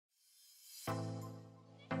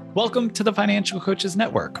Welcome to the Financial Coaches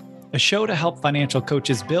Network, a show to help financial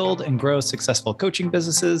coaches build and grow successful coaching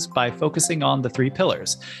businesses by focusing on the three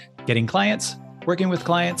pillars: getting clients, working with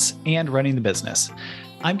clients, and running the business.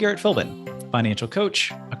 I'm Garrett Philbin, financial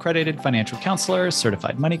coach, accredited financial counselor,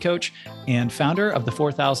 certified money coach, and founder of the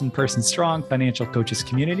 4,000 person strong Financial Coaches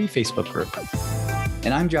Community Facebook group.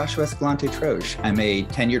 And I'm Joshua Escalante Troche. I'm a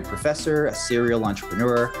tenured professor, a serial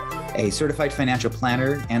entrepreneur, a certified financial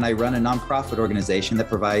planner, and I run a nonprofit organization that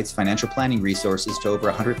provides financial planning resources to over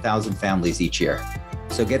 100,000 families each year.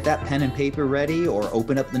 So get that pen and paper ready or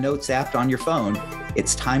open up the Notes app on your phone.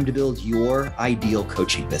 It's time to build your ideal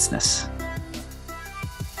coaching business.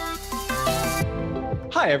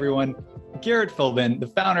 Hi, everyone. Garrett Philbin, the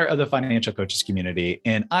founder of the Financial Coaches Community,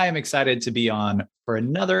 and I am excited to be on for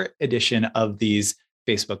another edition of these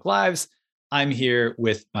Facebook Lives. I'm here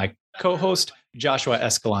with my co-host, Joshua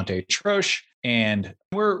Escalante Troche, and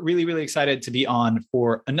we're really excited to be on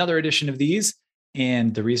for another edition of these.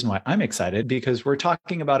 And the reason why I'm excited, because we're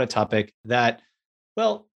talking about a topic that,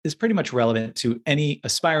 well, is pretty much relevant to any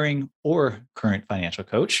aspiring or current financial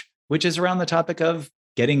coach, which is around the topic of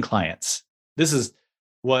getting clients. This is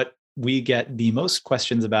what we get the most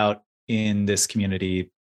questions about in this community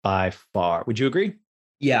by far. Would you agree?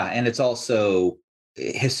 Yeah, and it's also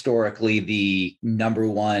historically the number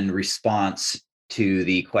one response to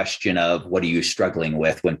the question of what are you struggling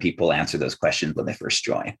with when people answer those questions when they first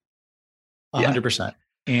join. 100%.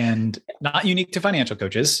 And not unique to financial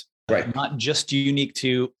coaches, right? Not just unique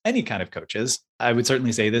to any kind of coaches. I would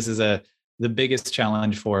certainly say this is the biggest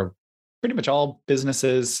challenge for pretty much all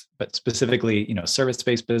businesses, but specifically,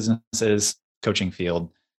 service-based businesses, coaching field.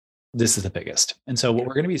 This is the biggest. And so what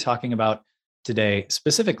we're going to be talking about today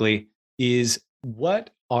specifically is what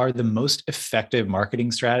are the most effective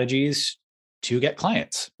marketing strategies to get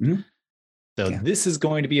clients? Mm-hmm. So this is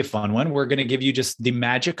going to be a fun one. We're going to give you just the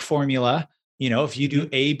magic formula. If you do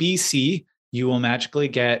A, B, C, you will magically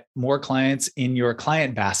get more clients in your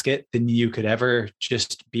client basket than you could ever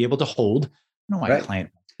just be able to hold. I don't know why client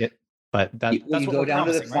basket, but that's you go down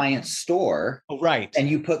to the client store, right? And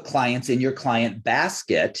you put clients in your client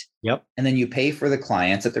basket. Yep. And then you pay for the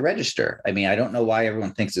clients at the register. I mean, I don't know why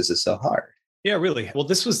everyone thinks this is so hard. Yeah, really. Well,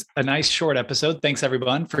 this was a nice short episode. Thanks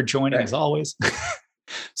everyone for joining as always.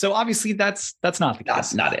 So obviously that's not the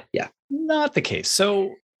case. Not it. Yeah. Not the case.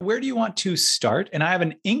 So where do you want to start? And I have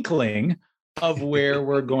an inkling of where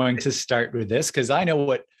we're going to start with this, because I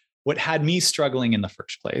know what had me struggling in the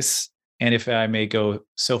first place. And if I may go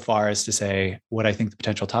so far as to say what I think the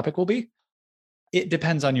potential topic will be, it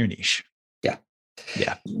depends on your niche.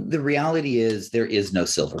 Yeah. The reality is there is no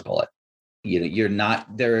silver bullet.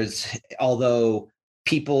 Although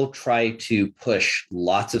people try to push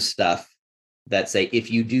lots of stuff that say, if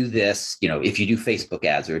you do this, if you do Facebook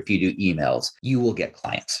ads or if you do emails, you will get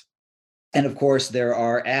clients. And of course, there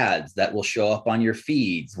are ads that will show up on your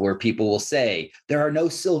feeds where people will say, there are no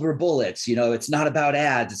silver bullets. It's not about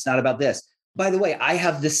ads. It's not about this. By the way, I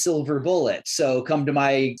have the silver bullet. So come to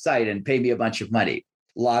my site and pay me a bunch of money.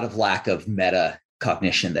 A lot of lack of meta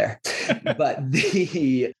cognition there.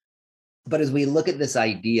 But as we look at this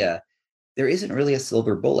idea, there isn't really a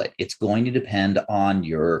silver bullet. It's going to depend on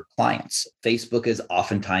your clients. Facebook is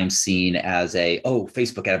oftentimes seen as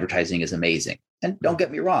Facebook advertising is amazing. And don't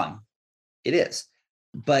get me wrong, it is.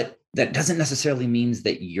 But that doesn't necessarily mean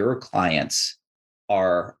that your clients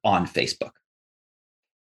are on Facebook.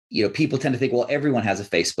 People tend to think, well, everyone has a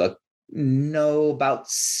Facebook. No, about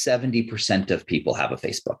 70% of people have a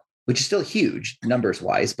Facebook, which is still huge numbers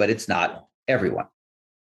wise, but it's not everyone.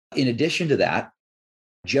 In addition to that,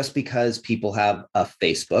 just because people have a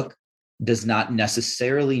Facebook does not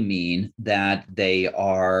necessarily mean that they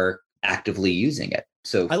are actively using it.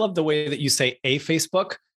 So I love the way that you say a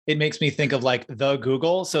Facebook. It makes me think of like the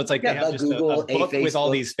Google. So it's like they have just a book with all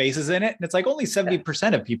these faces in it. And it's like only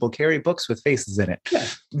 70% of people carry books with faces in it. Yeah.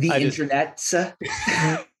 The internet.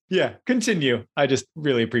 Yeah, continue. I just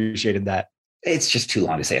really appreciated that. It's just too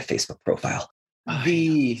long to say a Facebook profile.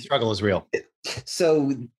 The struggle is real.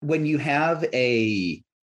 So when you have a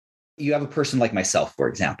person like myself, for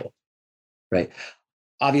example, right?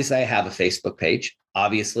 Obviously, I have a Facebook page.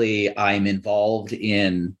 Obviously, I'm involved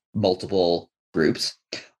in multiple groups.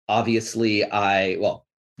 Obviously, I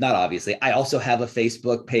also have a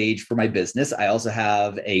Facebook page for my business. I also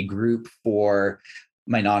have a group for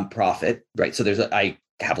my nonprofit, right? So I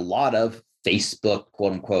have a lot of Facebook,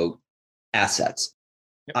 quote unquote, assets.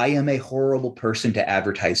 Yep. I am a horrible person to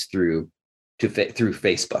advertise through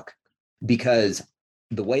Facebook, because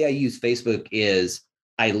the way I use Facebook is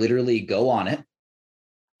I literally go on it.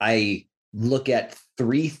 I look at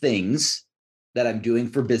 3 things that I'm doing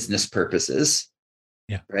for business purposes.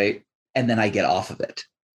 Right. And then I get off of it.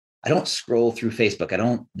 I don't scroll through Facebook. I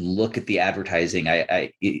don't look at the advertising.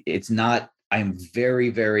 It's not, I'm very,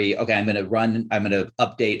 very, okay, I'm going to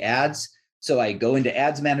update ads. So I go into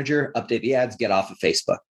ads manager, update the ads, get off of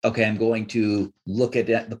Facebook. Okay, I'm going to look at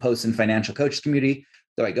the posts in financial coaches community.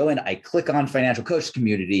 So I go in, I click on financial coaches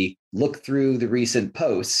community, look through the recent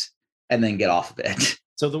posts, and then get off of it.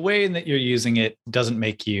 So the way that you're using it doesn't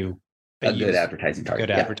make you a good advertising target.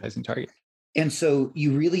 Advertising target. And so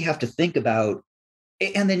you really have to think about,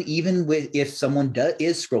 and then even if someone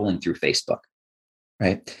is scrolling through Facebook,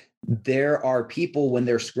 right? There are people when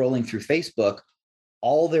they're scrolling through Facebook,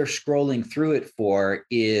 all they're scrolling through it for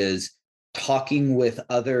is talking with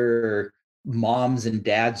other moms and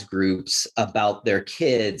dads groups about their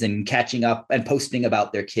kids and catching up and posting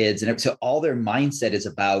about their kids. And so all their mindset is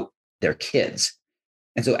about their kids.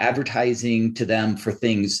 And so advertising to them for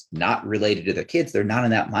things not related to their kids, they're not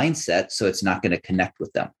in that mindset. So it's not going to connect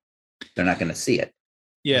with them. They're not going to see it.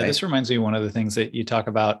 Yeah. Right? This reminds me of one of the things that you talk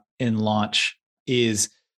about in launch is,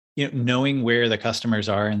 knowing where the customers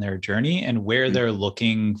are in their journey and where they're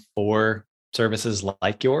looking for services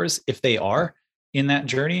like yours. If they are in that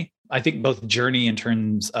journey, I think both journey in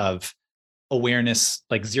terms of awareness,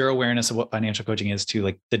 like zero awareness of what financial coaching is, to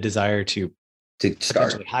like the desire to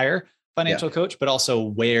potentially hire financial coach, but also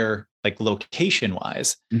where, like location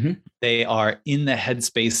wise, they are in the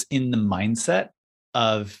headspace, in the mindset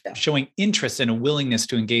of showing interest and a willingness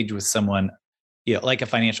to engage with someone, like a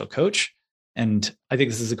financial coach. And I think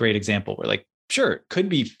this is a great example where, like, sure, it could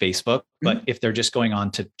be Facebook, but if they're just going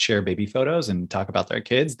on to share baby photos and talk about their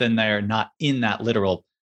kids, then they're not in that literal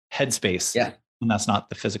headspace. Yeah. And that's not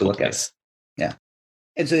the physical place. Yeah.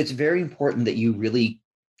 And so it's very important that you really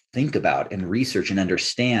think about and research and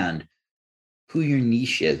understand who your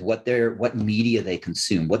niche is, what media they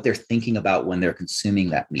consume, what they're thinking about when they're consuming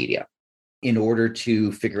that media, in order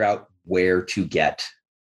to figure out where to get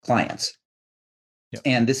clients. Yep.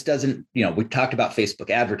 And this doesn't, we talked about Facebook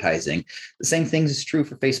advertising. The same thing is true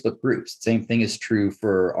for Facebook groups. The same thing is true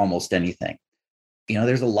for almost anything.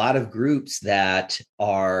 There's a lot of groups that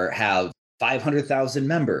have 500,000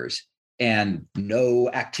 members and no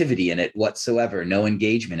activity in it whatsoever, no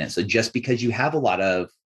engagement in it. So just because you have a lot of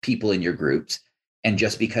people in your groups and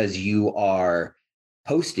just because you are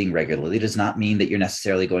posting regularly does not mean that you're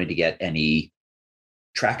necessarily going to get any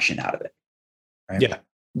traction out of it. Right? Yeah.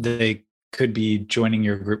 They could be joining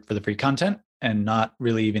your group for the free content and not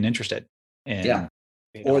really even interested.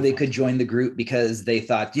 Or they could join the group because they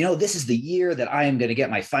thought, this is the year that I am going to get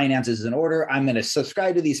my finances in order. I'm going to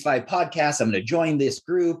subscribe to these 5 podcasts. I'm going to join this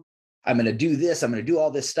group. I'm going to do this. I'm going to do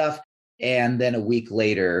all this stuff. And then a week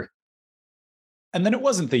later. And then it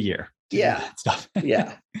wasn't the year. Yeah. Stuff.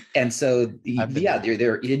 Yeah. And so,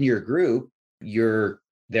 they're in your group.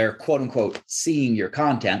 They're quote unquote seeing your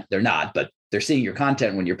content. They're not, but they're seeing your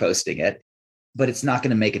content when you're posting it, but it's not going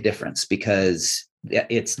to make a difference because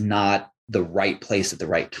it's not the right place at the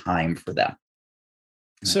right time for them.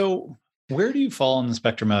 So where do you fall on the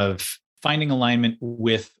spectrum of finding alignment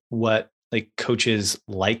with what like coaches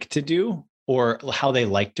like to do or how they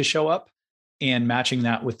like to show up and matching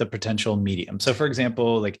that with the potential medium? So for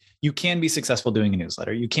example, like you can be successful doing a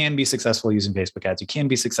newsletter. You can be successful using Facebook ads. You can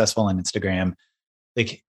be successful on Instagram.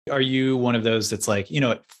 Like, are you one of those that's like,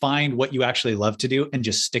 find what you actually love to do and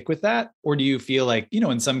just stick with that? Or do you feel like,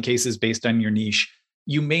 in some cases, based on your niche,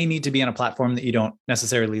 you may need to be on a platform that you don't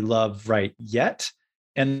necessarily love right yet,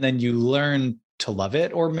 and then you learn to love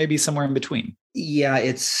it, or maybe somewhere in between? Yeah,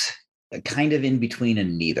 it's kind of in between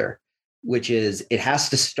and neither, which is it has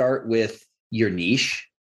to start with your niche,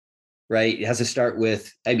 right? It has to start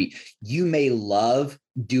with, you may love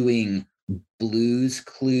doing Blues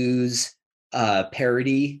Clues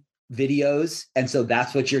parody videos. And so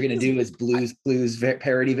that's what you're going to do is Blues Clues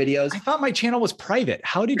parody videos. I thought my channel was private.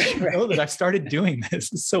 How did you know that I started doing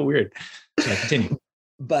this? It's so weird. So I continue.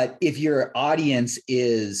 But if your audience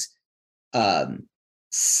is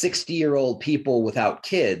 60-year-old people without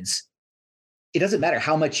kids, it doesn't matter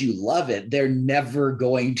how much you love it. They're never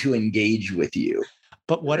going to engage with you.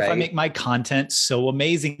 But what if I make my content so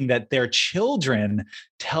amazing that their children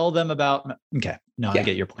tell them about? Okay. No, I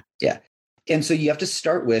get your point. Yeah. And so you have to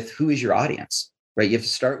start with who is your audience, right? You have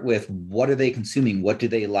to start with what are they consuming? What do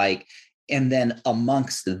they like? And then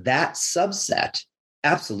amongst that subset,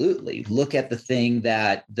 absolutely look at the thing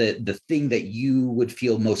that the thing that you would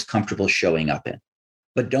feel most comfortable showing up in.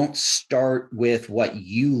 But don't start with what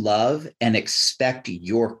you love and expect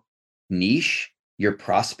your niche, your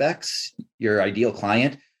prospects, your ideal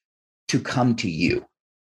client to come to you,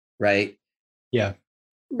 right? Yeah.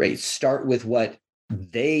 Right. Start with what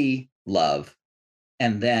they love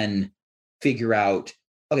and then figure out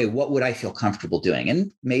okay, what would I feel comfortable doing?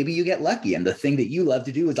 And maybe you get lucky and the thing that you love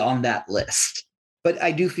to do is on that list. But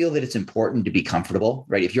I do feel that it's important to be comfortable,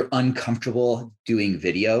 right? If you're uncomfortable doing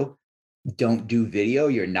video, don't do video.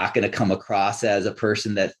 You're not going to come across as a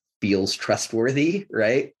person that feels trustworthy,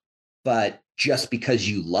 right? But just because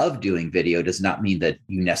you love doing video does not mean that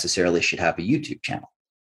you necessarily should have a YouTube channel.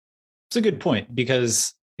 It's a good point,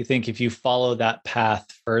 because I think if you follow that path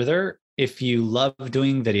further, if you love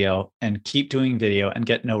doing video and keep doing video and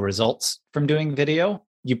get no results from doing video,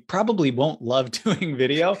 you probably won't love doing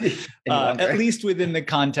video, at least within the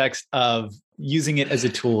context of using it as a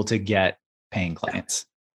tool to get paying clients.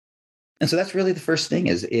 And so that's really the first thing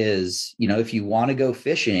is, if you want to go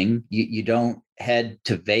fishing, you don't head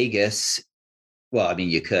to Vegas. Well, I mean,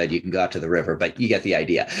 you can go out to the river, but you get the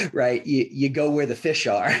idea, right? You go where the fish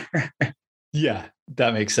are. Yeah,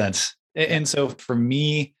 that makes sense. And so for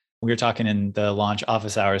me, we were talking in the launch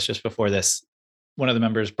office hours just before this, one of the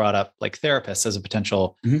members brought up like therapists as a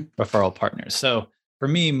potential referral partner. So for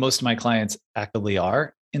me, most of my clients actively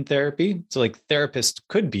are in therapy. So like therapists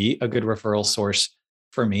could be a good referral source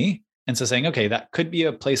for me. And so saying, okay, that could be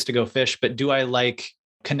a place to go fish, but do I like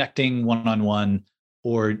connecting one-on-one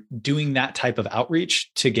or doing that type of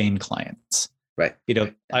outreach to gain clients? Right.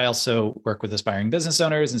 I also work with aspiring business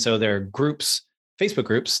owners. And so there are groups, Facebook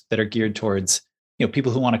groups that are geared towards,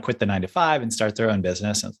 people who want to quit the 9 to 5 and start their own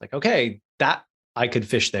business. And it's like, okay, that I could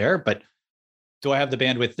fish there, but do I have the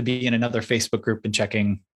bandwidth to be in another Facebook group and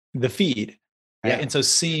checking the feed? Right? Yeah. And so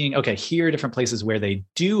seeing, okay, here are different places where they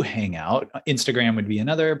do hang out. Instagram would be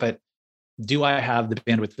another, but do I have the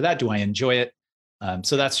bandwidth for that? Do I enjoy it?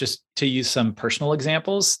 So that's just to use some personal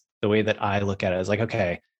examples. The way that I look at it is like,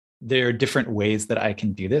 okay, there are different ways that I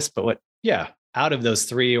can do this, but out of those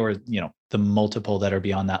three, or, the multiple that are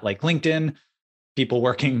beyond that, like LinkedIn, people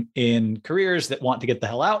working in careers that want to get the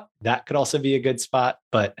hell out, that could also be a good spot.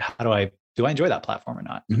 But do I enjoy that platform or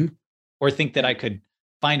not? Mm-hmm. Or think that I could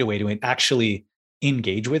find a way to actually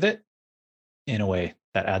engage with it in a way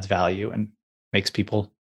that adds value and makes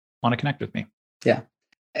people want to connect with me. Yeah.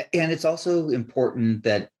 And it's also important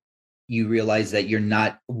that you realize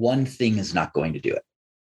that one thing is not going to do it,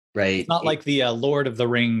 right? It's not like the Lord of the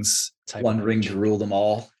Rings type. One ring to rule them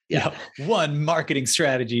all. Yeah. One marketing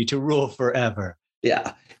strategy to rule forever.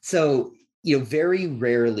 Yeah. So, very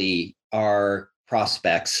rarely are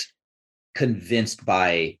prospects convinced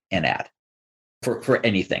by an ad for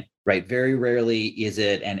anything, right? Very rarely is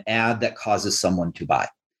it an ad that causes someone to buy.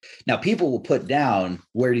 Now, people will put down,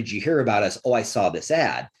 where did you hear about us? Oh, I saw this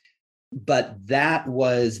ad. But that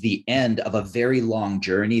was the end of a very long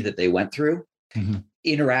journey that they went through,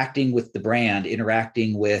 interacting with the brand,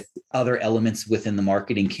 interacting with other elements within the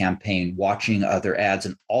marketing campaign, watching other ads,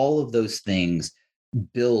 and all of those things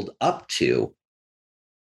build up to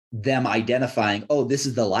them identifying, oh, this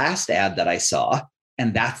is the last ad that I saw.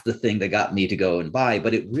 And that's the thing that got me to go and buy,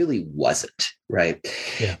 but it really wasn't, right?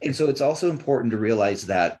 Yeah. And so it's also important to realize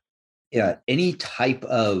that any type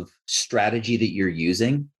of strategy that you're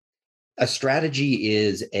using, a strategy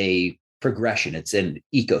is a progression. It's an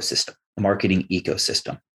ecosystem, a marketing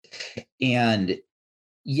ecosystem. And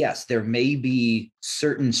yes, there may be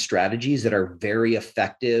certain strategies that are very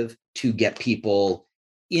effective to get people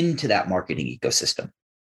into that marketing ecosystem.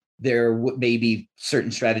 There may be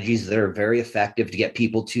certain strategies that are very effective to get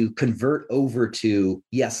people to convert over to,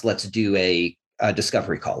 yes, let's do a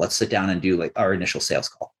discovery call. Let's sit down and do like our initial sales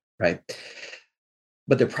call, right?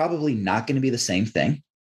 But they're probably not going to be the same thing.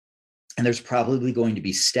 And there's probably going to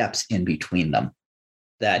be steps in between them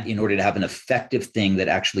that in order to have an effective thing that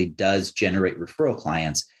actually does generate referral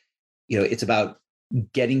clients, it's about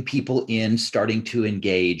getting people in, starting to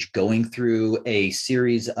engage, going through a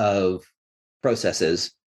series of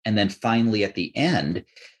processes, and then finally at the end,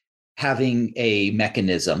 having a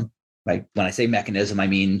mechanism, right? When I say mechanism, I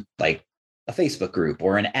mean like a Facebook group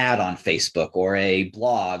or an ad on Facebook or a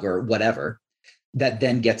blog or whatever that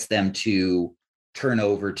then gets them to turn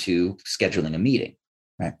over to scheduling a meeting,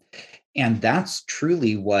 right? And that's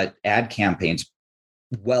truly what ad campaigns,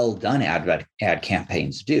 well done ad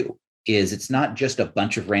campaigns do, is it's not just a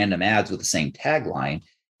bunch of random ads with the same tagline.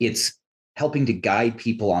 It's helping to guide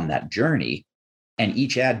people on that journey. And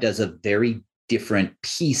each ad does a very different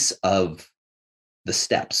piece of the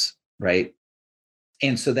steps, right?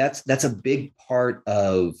 And so that's a big part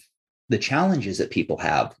of the challenges that people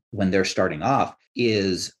have when they're starting off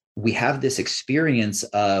is we have this experience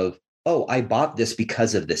of, oh, I bought this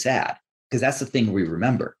because of this ad, because that's the thing we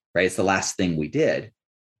remember, right? It's the last thing we did.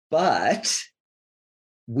 But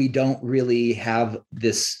we don't really have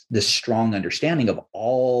this strong understanding of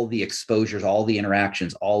all the exposures, all the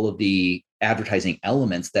interactions, all of the advertising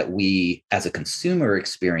elements that we as a consumer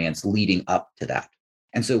experience leading up to that.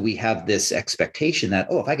 And so we have this expectation that,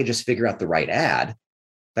 oh, if I could just figure out the right ad,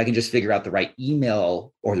 if I can just figure out the right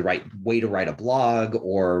email or the right way to write a blog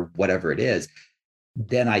or whatever it is,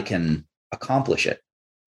 then I can accomplish it.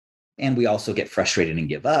 And we also get frustrated and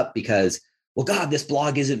give up because, well, God, this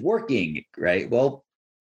blog isn't working, right? Well,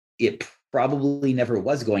 it probably never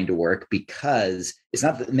was going to work because it's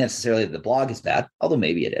not necessarily that the blog is bad, although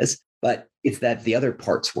maybe it is, but it's that the other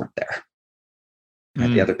parts weren't there. Right?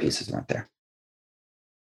 The other pieces weren't there.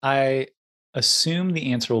 I assume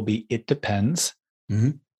the answer will be it depends.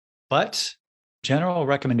 Mm-hmm. But general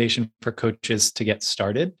recommendation for coaches to get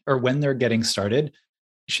started, or when they're getting started,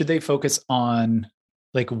 should they focus on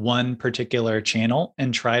like one particular channel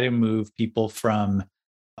and try to move people from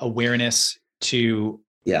awareness to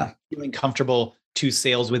feeling comfortable to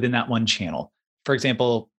sales within that one channel? For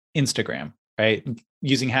example, Instagram, right?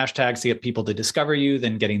 Using hashtags to get people to discover you,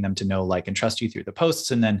 then getting them to know, like, and trust you through the posts,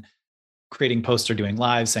 and then creating posts or doing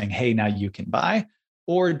lives saying, hey, now you can buy,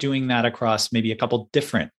 or doing that across maybe a couple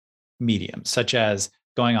different mediums, such as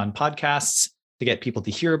going on podcasts to get people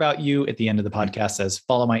to hear about you at the end of the podcast says,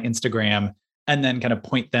 follow my Instagram, and then kind of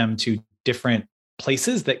point them to different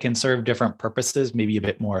places that can serve different purposes, maybe a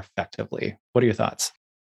bit more effectively. What are your thoughts?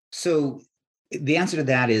 So the answer to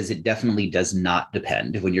that is it definitely does not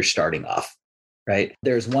depend when you're starting off, right?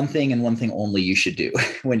 There's one thing and one thing only you should do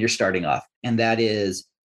when you're starting off, and that is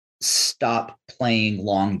stop playing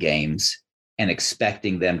long games and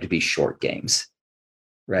expecting them to be short games,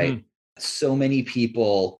 right? So many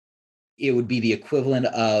people, it would be the equivalent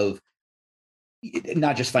of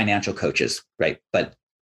not just financial coaches, right? But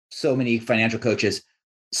so many financial coaches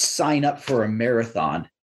sign up for a marathon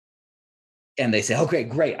and they say, okay,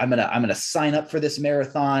 great. I'm going to sign up for this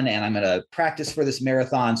marathon and I'm going to practice for this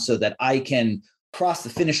marathon so that I can cross the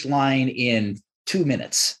finish line in 2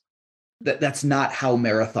 minutes. That's not how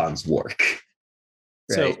marathons work.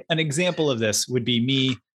 Right? So an example of this would be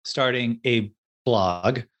me starting a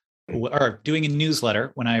blog or doing a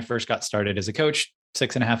newsletter when I first got started as a coach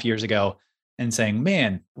 6.5 years ago, and saying,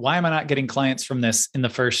 man, why am I not getting clients from this in the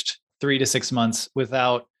first 3 to 6 months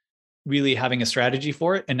without really having a strategy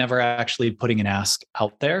for it and never actually putting an ask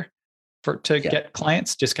out there to get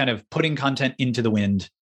clients, just kind of putting content into the wind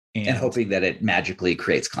and hoping that it magically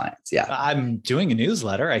creates clients. Yeah. I'm doing a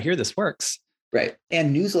newsletter. I hear this works. Right.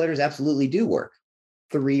 And newsletters absolutely do work.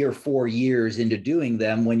 3 or 4 years into doing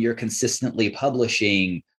them, when you're consistently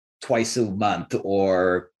publishing twice a month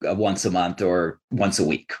or once a month or once a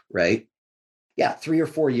week, right? Yeah, 3 or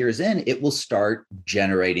 4 years in, it will start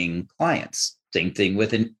generating clients. Same thing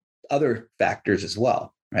with other factors as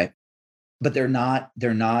well, right? But they're not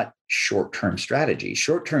short-term strategies.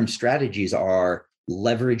 Short-term strategies are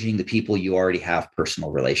leveraging the people you already have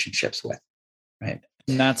personal relationships with, right?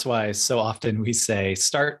 And that's why so often we say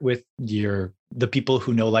start with the people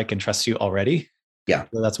who know, like, and trust you already. Yeah.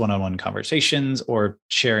 So that's one-on-one conversations or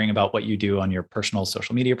sharing about what you do on your personal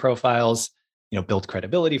social media profiles. Build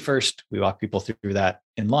credibility first. We walk people through that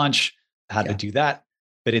in launch, how to do that.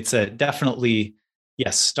 But it's definitely,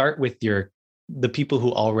 yes, start with the people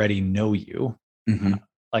who already know you,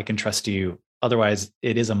 like and trust you. Otherwise,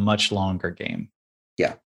 it is a much longer game.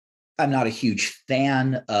 Yeah. I'm not a huge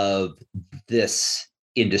fan of this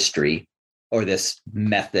industry or this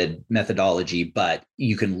methodology, but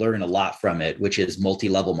you can learn a lot from it, which is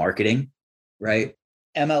multi-level marketing, right?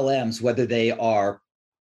 MLMs, whether they are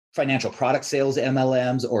financial product sales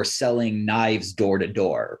MLMs or selling knives door to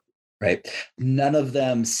door, right? None of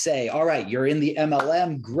them say, all right, you're in the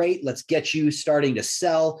MLM, great, let's get you starting to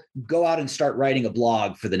sell, go out and start writing a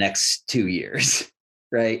blog for the next 2 years,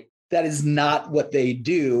 right? That is not what they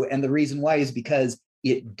do. And the reason why is because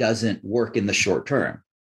it doesn't work in the short term.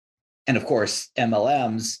 And of course,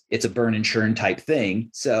 MLMs, it's a burn and churn type thing.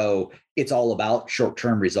 So it's all about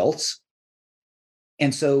short-term results.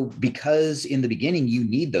 And so because in the beginning, you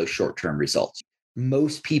need those short-term results.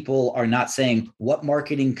 Most people are not saying, what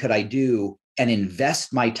marketing could I do and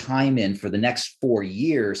invest my time in for the next 4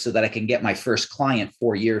 years so that I can get my first client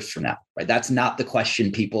 4 years from now, right? That's not the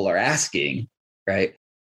question people are asking, right?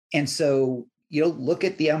 And so, look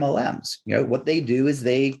at the MLMs. What they do is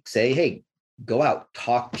they say, hey, go out,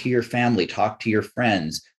 talk to your family, talk to your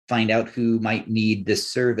friends, find out who might need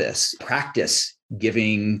this service, practice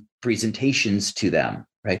giving presentations to them,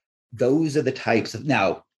 right? Those are the types of,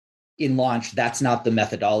 now in launch, that's not the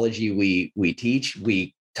methodology we teach.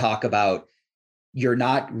 We talk about you're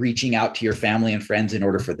not reaching out to your family and friends in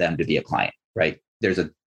order for them to be a client, right? There's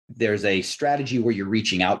a strategy where you're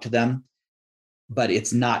reaching out to them, but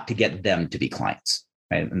it's not to get them to be clients,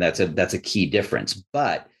 right? And that's a key difference.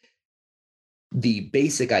 But the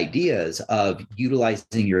basic ideas of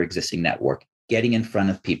utilizing your existing network, getting in front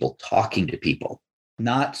of people, talking to people,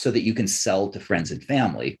 not so that you can sell to friends and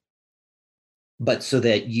family, but so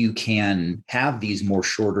that you can have these more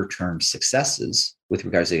shorter term successes with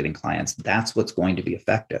regards to getting clients. That's what's going to be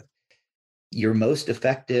effective. Your most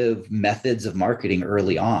effective methods of marketing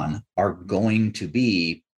early on are going to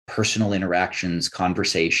be personal interactions,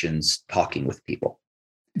 conversations, talking with people.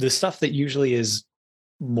 The stuff that usually is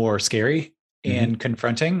more scary and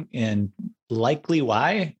confronting, and likely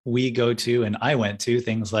why we go to, and I went to,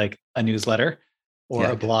 things like a newsletter or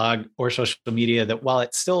a blog or social media, that while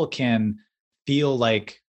it still can feel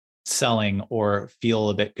like selling or feel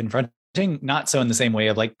a bit confronting, not so in the same way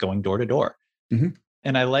of like going door to door.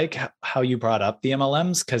 And I like how you brought up the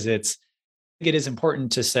MLMs, because it is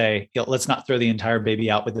important to say, let's not throw the entire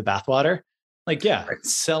baby out with the bathwater. Like,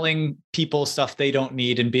 selling people stuff they don't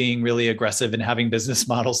need and being really aggressive and having business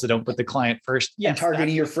models that don't put the client first. And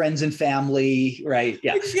targeting your friends and family, right?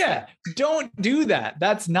 Yeah. Don't do that.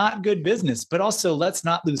 That's not good business. But also, let's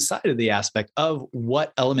not lose sight of the aspect of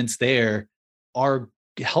what elements there are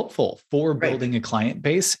helpful for building a client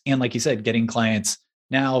base. And like you said, getting clients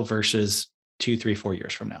now versus 2, 3, 4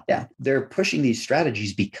 years from now. Yeah. They're pushing these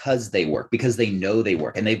strategies because they work, because they know they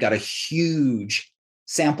work. And they've got a huge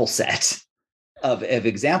sample set of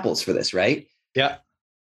examples for this, right? Yeah.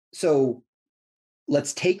 So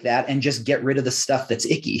let's take that and just get rid of the stuff that's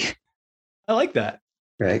icky. I like that.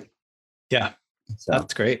 Right. Yeah. So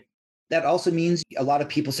that's great. That also means a lot of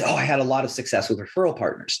people say, I had a lot of success with referral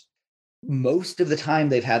partners. Most of the time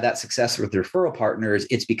they've had that success with referral partners,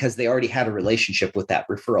 it's because they already had a relationship with that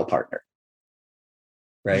referral partner.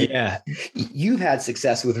 Right. Yeah. You've had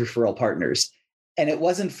success with referral partners, and it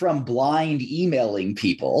wasn't from blind emailing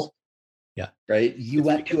people. Yeah. Right. You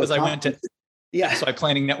went to I went to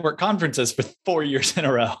planning network conferences for 4 years in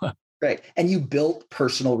a row. Right. And you built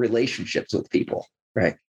personal relationships with people.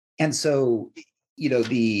 Right. And so,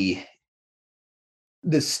 the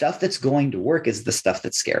stuff that's going to work is the stuff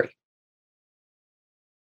that's scary.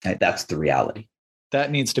 Right? That's the reality.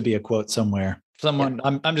 That needs to be a quote somewhere.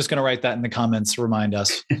 I'm just going to write that in the comments. Remind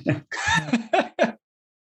us. Yeah.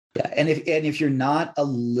 And if you're not a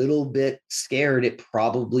little bit scared, it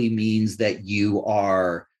probably means that you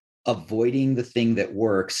are avoiding the thing that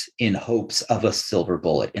works in hopes of a silver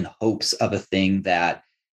bullet, in hopes of a thing that,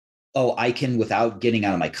 I can, without getting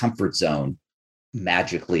out of my comfort zone,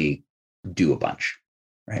 magically do a bunch.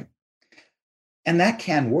 Right. And that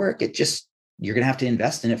can work. You're going to have to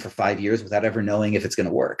invest in it for 5 years without ever knowing if it's going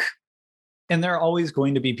to work. And there are always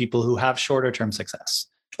going to be people who have shorter term success.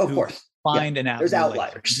 Of course. Find an avenue. There's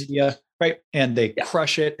outliers. Like media, right? And they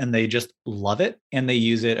crush it and they just love it. And they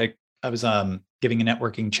use it. I was giving a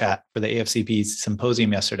networking chat for the AFCP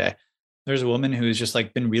symposium yesterday. There's a woman who's just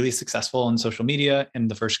like been really successful on social media in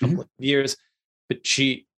the first couple of years. But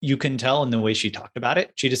you can tell in the way she talked about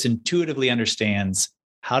it, she just intuitively understands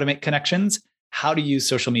how to make connections, how to use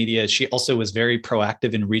social media. She also was very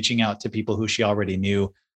proactive in reaching out to people who she already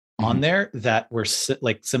knew on there that were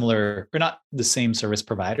like similar, or not the same service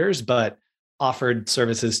providers, but offered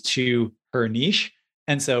services to her niche.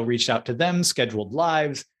 And so reached out to them, scheduled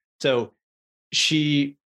lives. So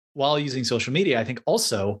she, while using social media, I think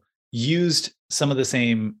also used some of the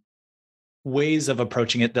same ways of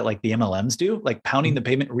approaching it that like the MLMs do, like pounding the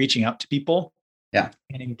pavement, reaching out to people and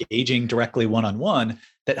engaging directly one-on-one,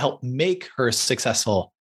 that help make her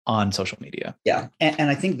successful on social media. Yeah.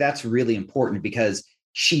 And I think that's really important, because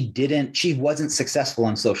she wasn't successful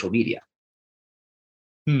on social media.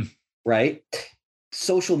 Right.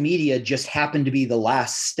 Social media just happened to be the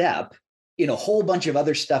last step in a whole bunch of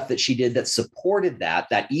other stuff that she did that supported that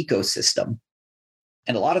ecosystem.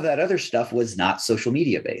 And a lot of that other stuff was not social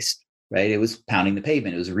media based, right? It was pounding the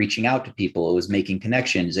pavement. It was reaching out to people. It was making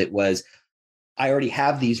connections. It was, I already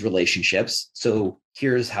have these relationships, so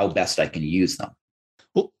here's how best I can use them.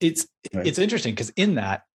 Well, it's interesting, because in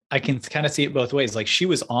that, I can kind of see it both ways. Like, she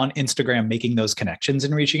was on Instagram making those connections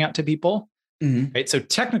and reaching out to people, right? So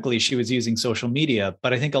technically she was using social media,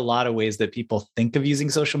 but I think a lot of ways that people think of using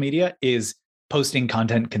social media is posting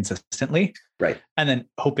content consistently. Right. And then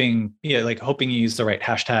hoping you use the right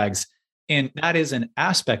hashtags. And that is an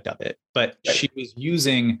aspect of it, but she was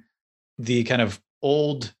using the kind of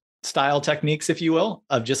old style techniques, if you will,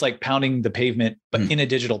 of just like pounding the pavement, but in a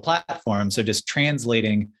digital platform. So just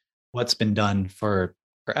translating what's been done for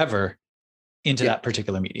forever into that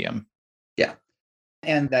particular medium. Yeah.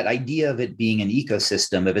 And that idea of it being an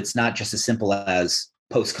ecosystem, if it's not just as simple as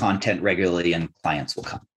post content regularly and clients will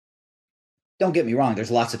come. Don't get me wrong.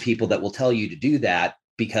 There's lots of people that will tell you to do that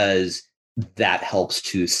because that helps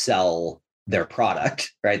to sell their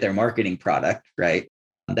product, right? Their marketing product, right?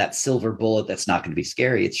 That silver bullet that's not going to be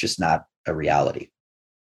scary. It's just not a reality.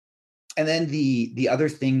 And then the other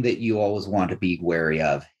thing that you always want to be wary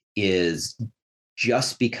of is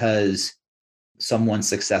just because someone's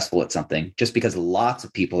successful at something, just because lots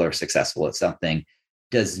of people are successful at something,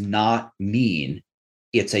 does not mean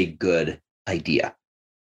it's a good idea.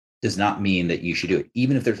 Does not mean that you should do it,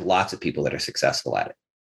 even if there's lots of people that are successful at it.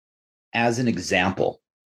 As an example,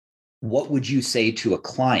 what would you say to a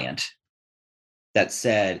client that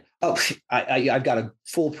said, oh, I've got a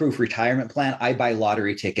foolproof retirement plan. I buy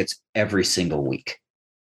lottery tickets every single week.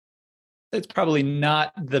 It's probably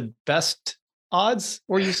not the best odds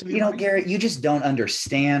or use of you know, Garrett, you just don't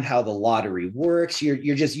understand how the lottery works.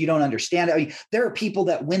 You don't understand. I mean, there are people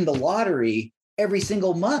that win the lottery every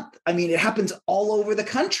single month. I mean, it happens all over the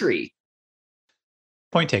country.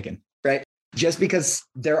 Point taken. Right. Just because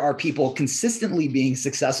there are people consistently being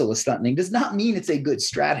successful with stunting does not mean it's a good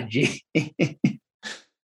strategy.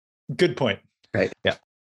 Good point. Right. Yeah.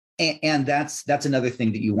 And that's another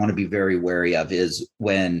thing that you want to be very wary of is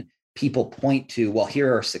when people point to, well,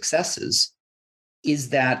 here are successes. Is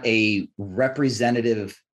that a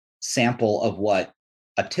representative sample of what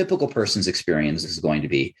a typical person's experience is going to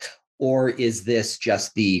be? Or is this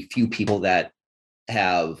just the few people that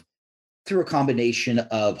have, through a combination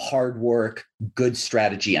of hard work, good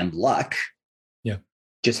strategy, and luck,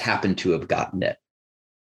 just happen to have gotten it?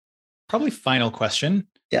 Probably final question.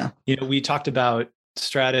 Yeah. We talked about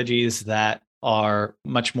strategies that are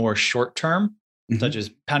much more short-term, such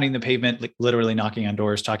as pounding the pavement, like literally knocking on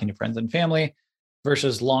doors, talking to friends and family,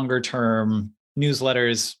 versus longer-term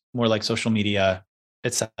newsletters, more like social media,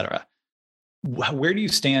 etc. Where do you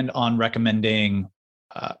stand on recommending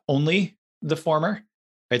only the former,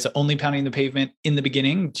 right? So only pounding the pavement in the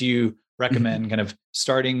beginning? Do you recommend kind of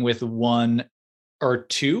starting with one or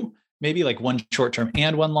two, maybe like one short-term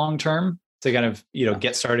and one long-term to kind of,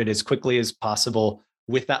 get started as quickly as possible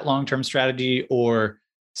with that long-term strategy, or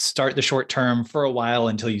start the short-term for a while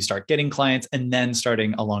until you start getting clients and then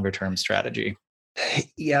starting a longer-term strategy?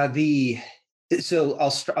 Yeah, so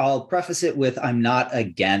I'll preface it with, I'm not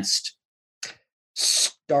against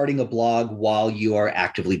starting a blog while you are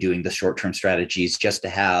actively doing the short-term strategies, just to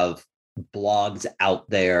have blogs out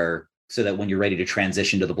there so that when you're ready to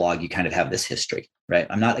transition to the blog, you kind of have this history, right?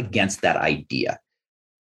 I'm not against that idea,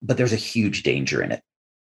 but there's a huge danger in it.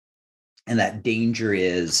 And that danger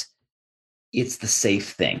is it's the safe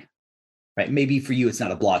thing, right? Maybe for you, it's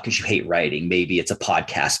not a blog because you hate writing. Maybe it's a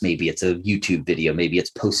podcast. Maybe it's a YouTube video. Maybe it's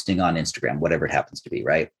posting on Instagram, whatever it happens to be,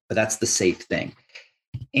 right? But that's the safe thing.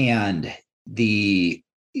 And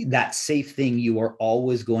that safe thing, you are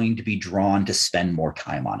always going to be drawn to spend more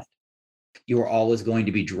time on it. You are always going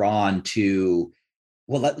to be drawn to,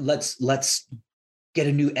 well, let's get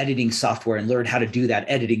a new editing software and learn how to do that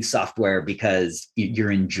editing software because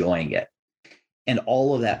you're enjoying it. And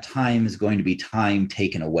all of that time is going to be time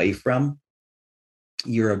taken away from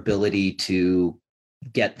your ability to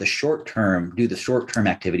get do the short-term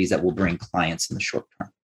activities that will bring clients in the short term.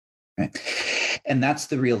 Right? And that's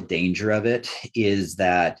the real danger of it, is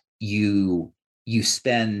that you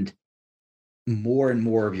spend more and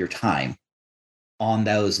more of your time on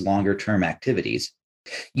those longer term activities.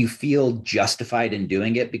 You feel justified in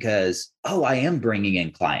doing it because, oh, I am bringing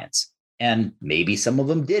in clients. And maybe some of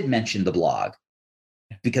them did mention the blog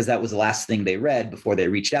because that was the last thing they read before they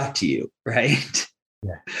reached out to you, right?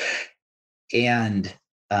 Yeah. And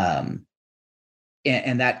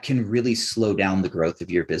that can really slow down the growth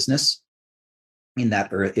of your business in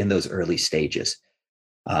those early stages.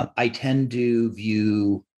 I tend to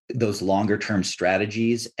view those longer term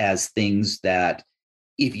strategies as things that,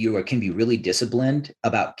 if you can be really disciplined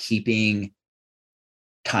about keeping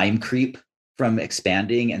time creep from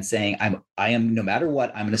expanding and saying, I am, no matter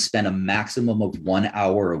what, I'm going to spend a maximum of 1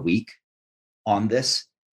 hour a week on this.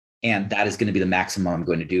 And that is going to be the maximum I'm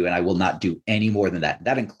going to do. And I will not do any more than that.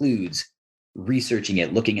 That includes researching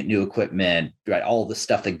it, looking at new equipment, right? All the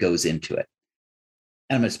stuff that goes into it.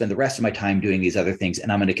 And I'm going to spend the rest of my time doing these other things.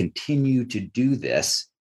 And I'm going to continue to do this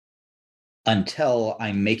until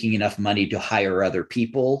I'm making enough money to hire other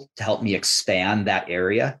people to help me expand that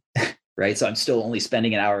area, right? So I'm still only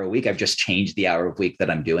spending an hour a week. I've just changed the hour of week that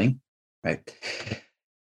I'm doing, right?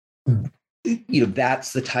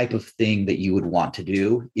 That's the type of thing that you would want to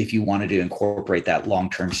do if you wanted to incorporate that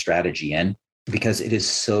long-term strategy in, because it is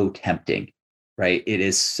so tempting, right? It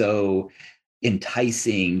is so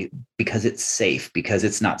enticing because it's safe, because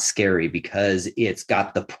it's not scary, because it's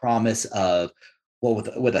got the promise of, well,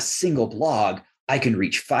 with a single blog, I can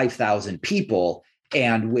reach 5,000 people.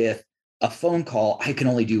 And with a phone call, I can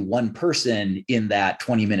only do one person in that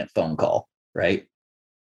 20-minute phone call, right?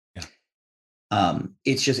 Yeah.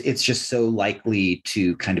 It's just so likely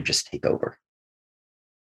to kind of just take over.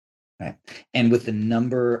 Right. And with the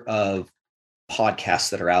number of podcasts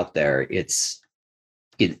that are out there,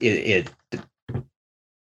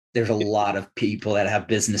 there's a lot of people that have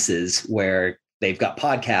businesses where they've got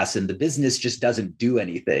podcasts and the business just doesn't do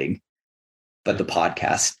anything, but the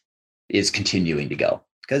podcast is continuing to go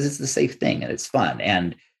because it's the safe thing and it's fun.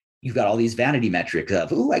 And you've got all these vanity metrics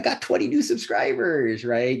of, I got 20 new subscribers,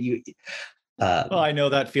 right? I know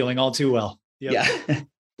that feeling all too well. Yep. Yeah.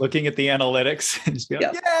 Looking at the analytics and just be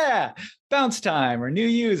like, yeah, bounce time or new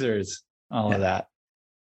users, all of that.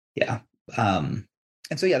 Yeah. And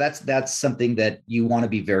so, that's something that you want to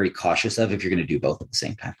be very cautious of if you're going to do both at the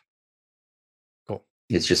same time. Cool.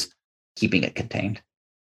 It's just keeping it contained.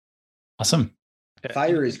 Awesome.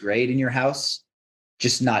 Fire is great in your house,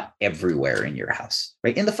 just not everywhere in your house,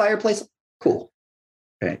 right? In the fireplace, cool,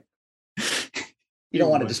 right? You don't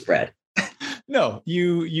want it to spread. No,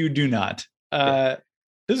 you do not.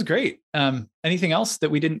 This is great. Anything else that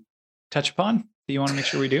we didn't touch upon that you want to make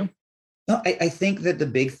sure we do? No, I think that the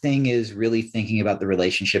big thing is really thinking about the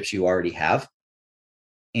relationships you already have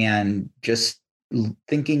and just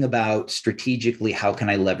thinking about strategically, how can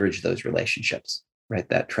I leverage those relationships, right?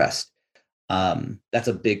 That trust. That's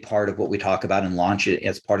a big part of what we talk about in launch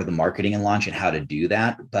as part of the marketing and launch and how to do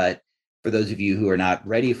that. But for those of you who are not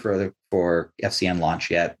ready for FCN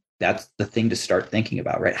launch yet, that's the thing to start thinking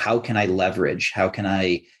about, right? How can I leverage? How can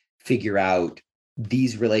I figure out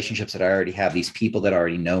these relationships that I already have, these people that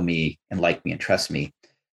already know me and like me and trust me?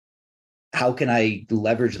 How can I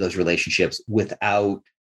leverage those relationships without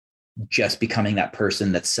just becoming that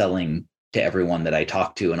person that's selling to everyone that I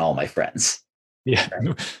talk to and all my friends? Yeah.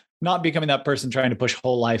 Right? Not becoming that person trying to push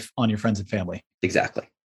whole life on your friends and family. Exactly.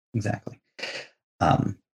 And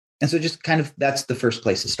so just kind of, that's the first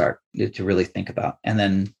place to start, to really think about, and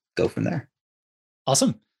then go from there.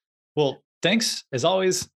 Awesome. Well, thanks. As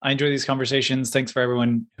always, I enjoy these conversations. Thanks for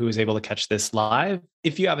everyone who was able to catch this live.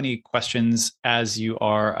 If you have any questions as you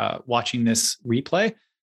are watching this replay,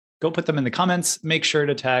 go put them in the comments. Make sure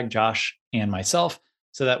to tag Josh and myself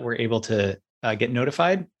so that we're able to get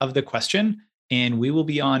notified of the question. And we will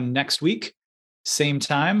be on next week, same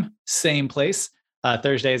time, same place,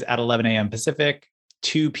 Thursdays at 11 a.m. Pacific,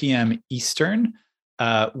 2 p.m. Eastern.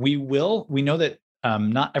 We know that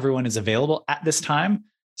not everyone is available at this time.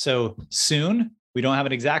 So soon, we don't have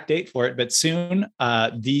an exact date for it, but soon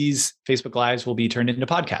these Facebook Lives will be turned into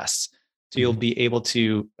podcasts. So you'll be able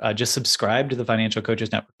to just subscribe to the Financial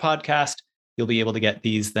Coaches Network podcast. You'll be able to get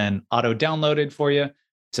these then auto downloaded for you.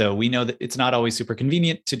 So we know that it's not always super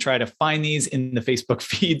convenient to try to find these in the Facebook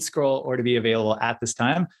feed scroll or to be available at this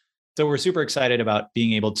time. So we're super excited about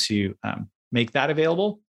being able to make that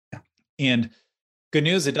available. And good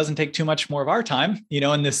news, it doesn't take too much more of our time,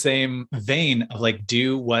 in the same vein of like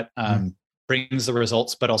do what brings the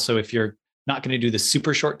results. But also if you're not going to do the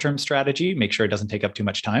super short-term strategy, make sure it doesn't take up too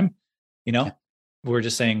much time. We're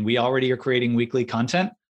just saying we already are creating weekly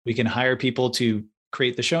content. We can hire people to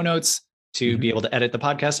create the show notes, to be able to edit the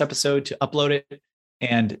podcast episode, to upload it.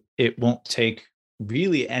 And it won't take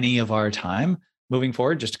really any of our time moving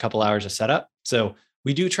forward, just a couple hours of setup. So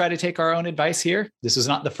we do try to take our own advice here. This was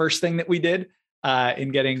not the first thing that we did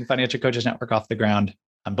in getting Financial Coaches Network off the ground,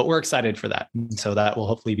 but we're excited for that. And so that will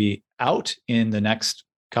hopefully be out in the next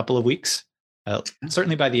couple of weeks,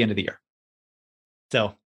 certainly by the end of the year.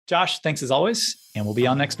 So Josh, thanks as always, and we'll be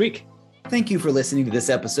on next week. Thank you for listening to this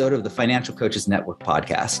episode of the Financial Coaches Network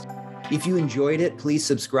podcast. If you enjoyed it, please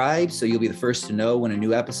subscribe so you'll be the first to know when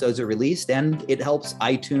new episodes are released. And it helps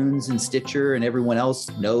iTunes and Stitcher and everyone else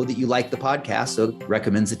know that you like the podcast, so it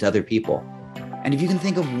recommends it to other people. And if you can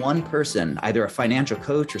think of one person, either a financial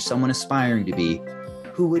coach or someone aspiring to be,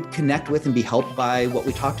 who would connect with and be helped by what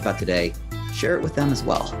we talked about today, share it with them as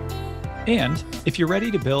well. And if you're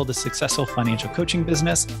ready to build a successful financial coaching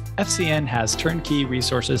business, FCN has turnkey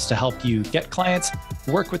resources to help you get clients,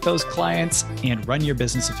 work with those clients, and run your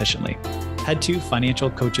business efficiently. Head to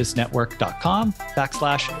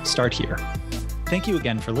financialcoachesnetwork.com/start here. Thank you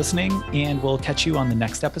again for listening, and we'll catch you on the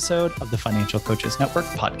next episode of the Financial Coaches Network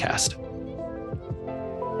podcast.